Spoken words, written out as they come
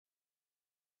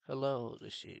Hello,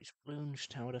 this is Bloons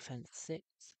Tower Defense 6,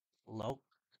 log,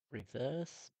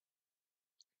 reverse.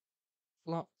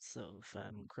 Lots of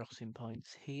crossing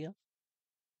points here.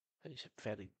 It's a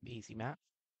fairly easy map.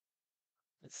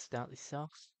 Let's start this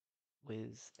off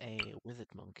with a wizard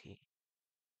monkey.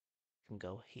 Can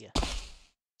go here.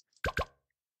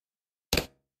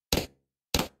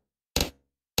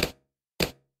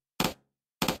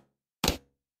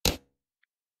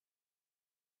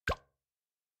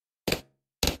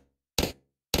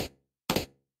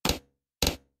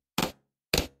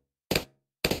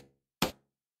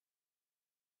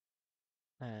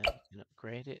 We can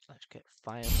upgrade it. Let's get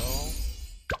Fireball.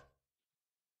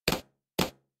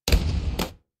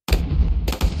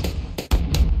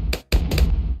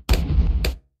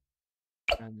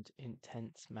 And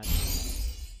Intense Magic.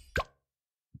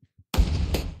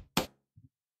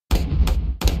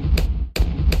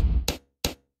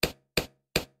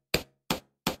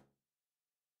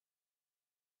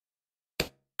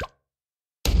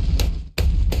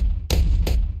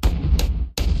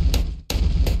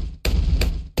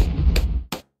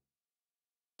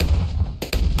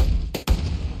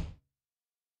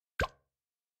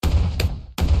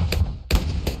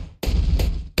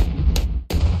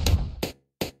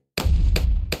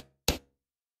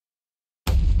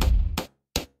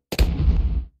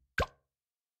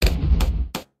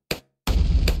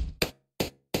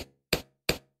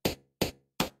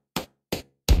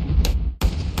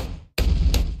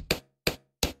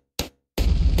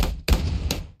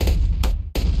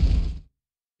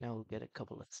 Now we'll get a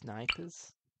couple of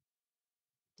snipers.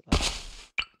 Let's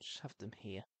just have them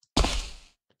here.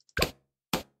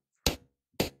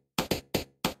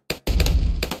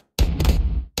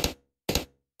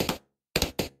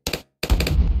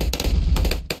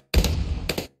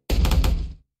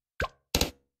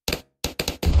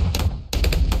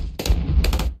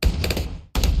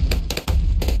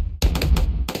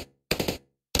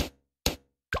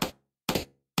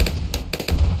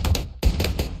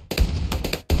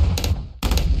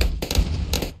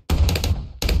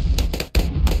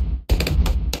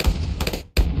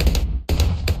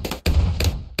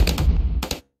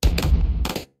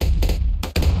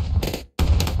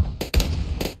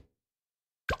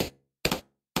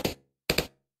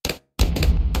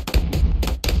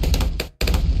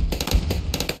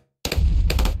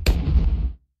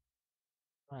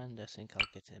 And I think I'll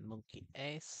get a monkey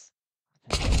ace.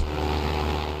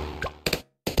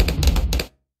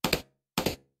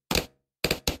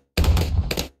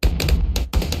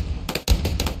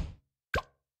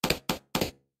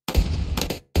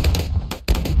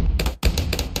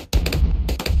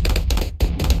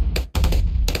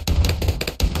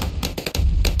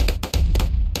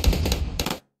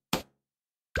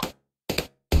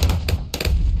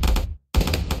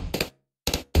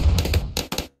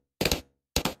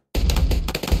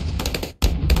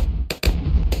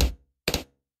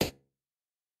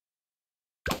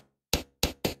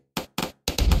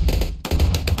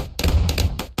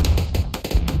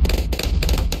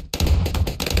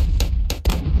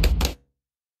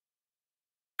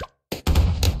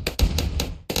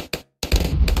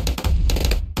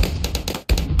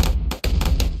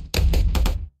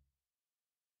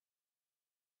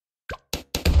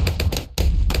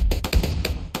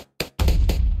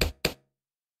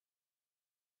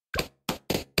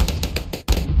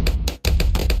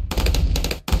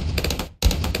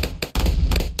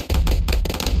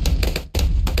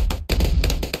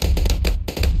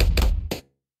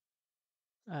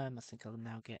 I think I'll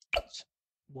now get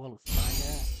Wall of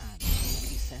Fire and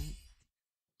Monkey Scent.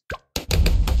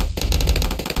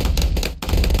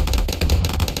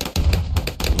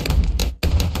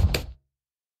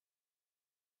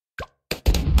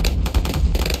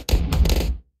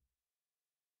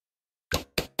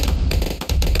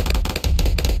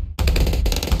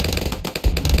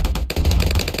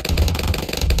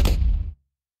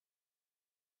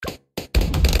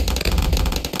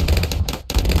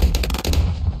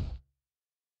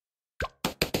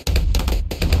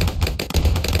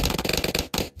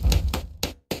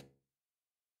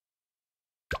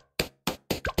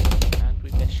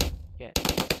 Get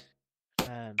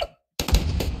night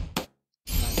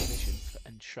vision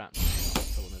and shrapnel shot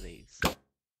for one of these.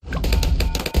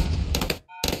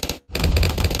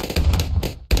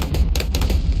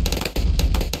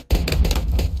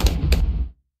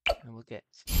 And we'll get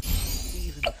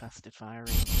even faster firing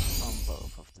on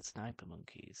both of the sniper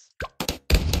monkeys.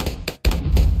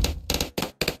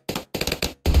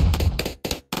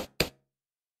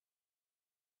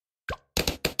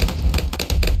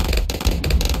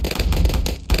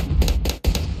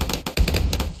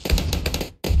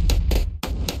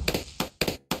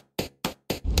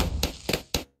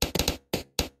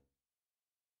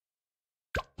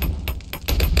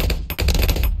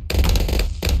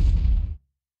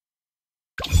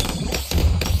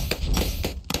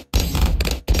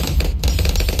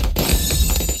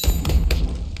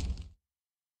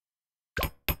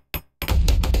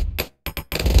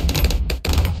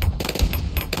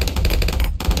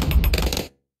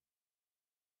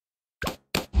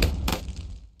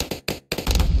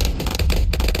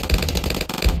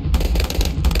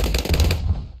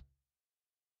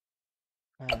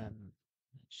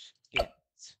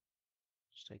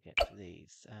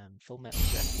 full metal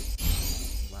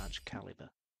jacket, large caliber.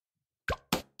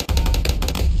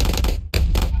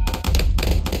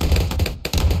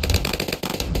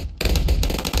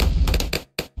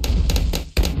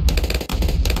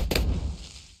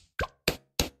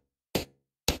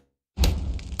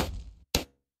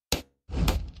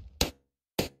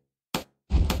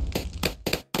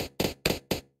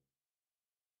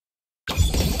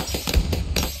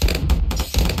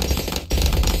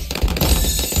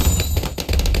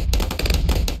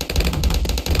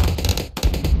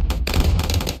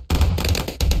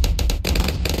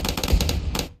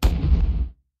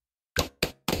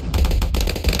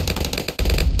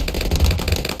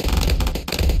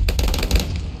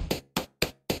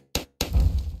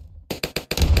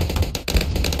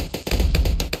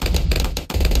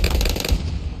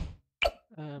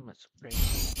 Let's upgrade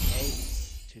the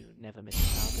Ace to never miss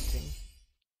targeting.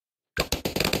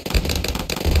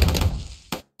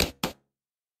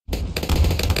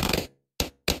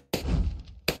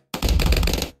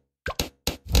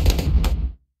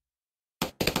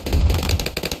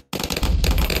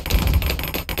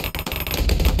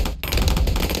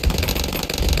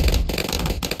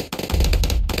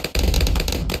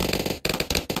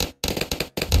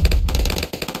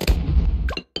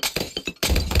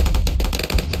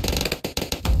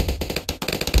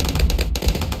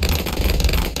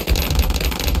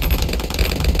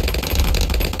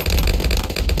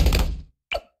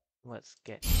 Let's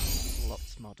get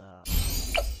lots mod art.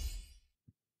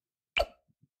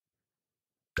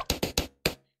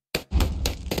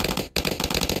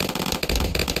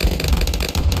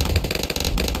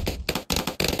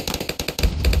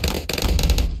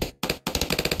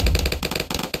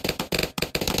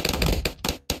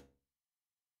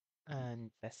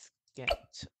 And let's get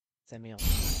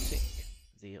semi-automatic,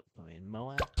 the upcoming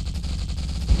Moab.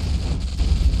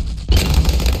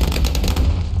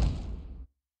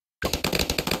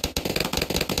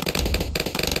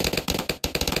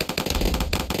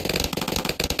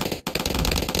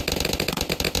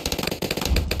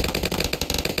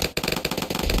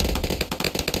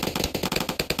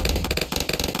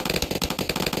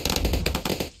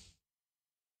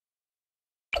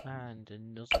 And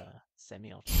another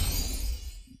semi-automatic.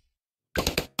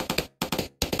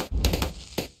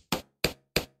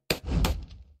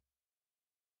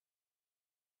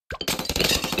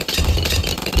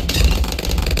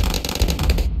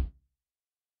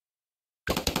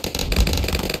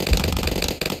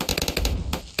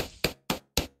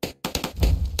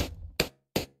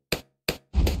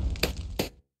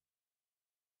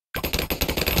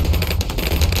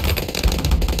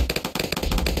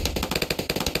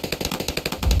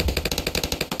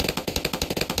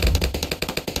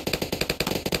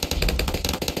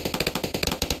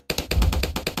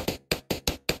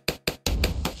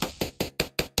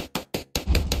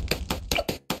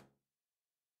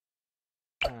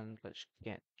 And let's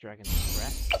get Dragon's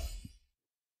Breath.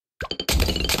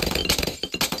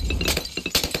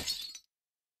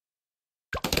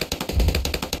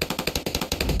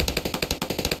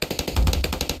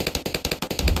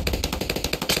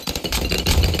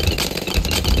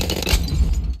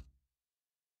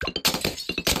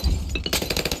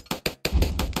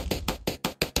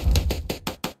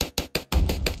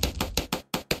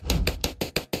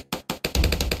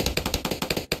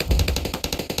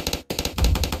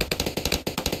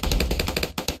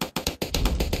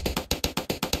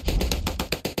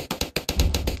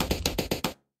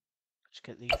 Let's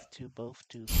get these two both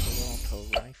to full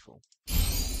auto rifle.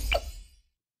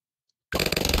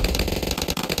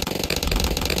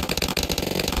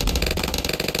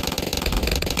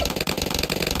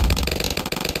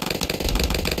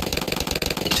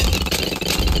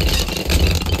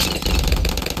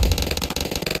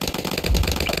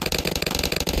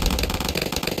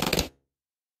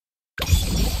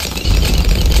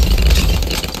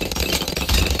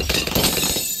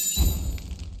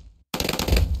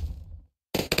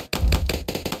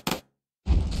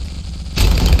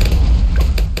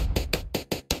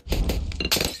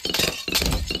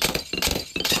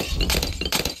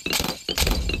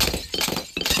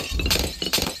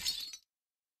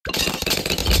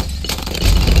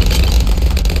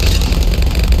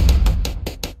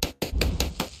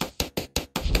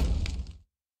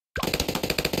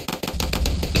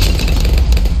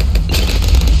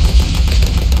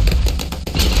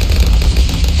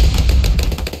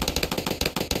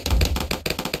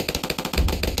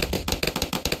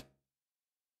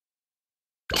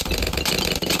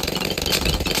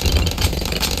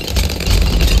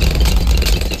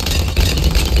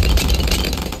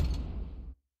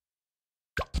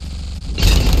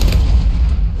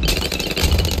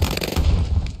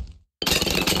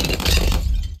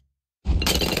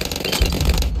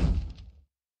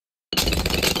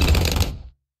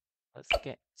 Let's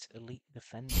get elite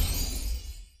defender.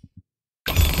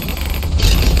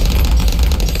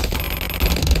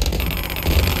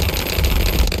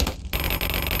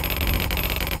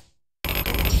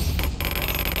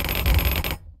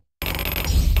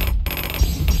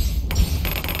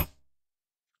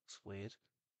 It's weird.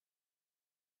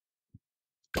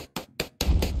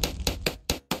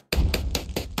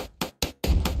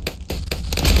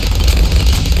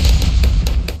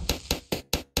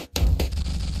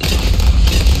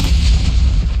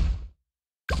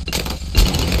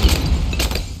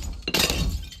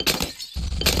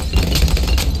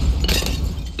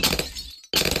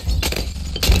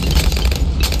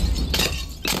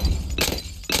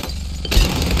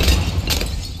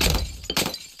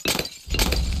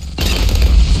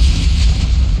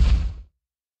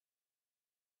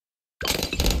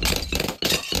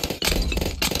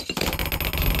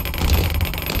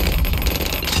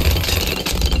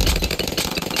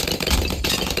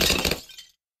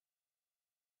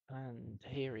 And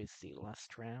here is the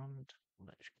last round.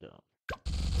 Let's go.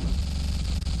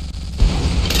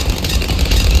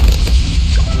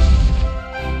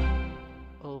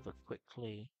 Over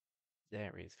quickly.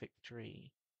 There is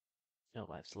victory. No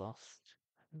lives lost.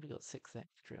 And we got 6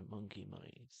 extra monkey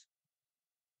monies.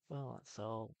 Well, that's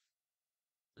all.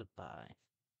 Goodbye.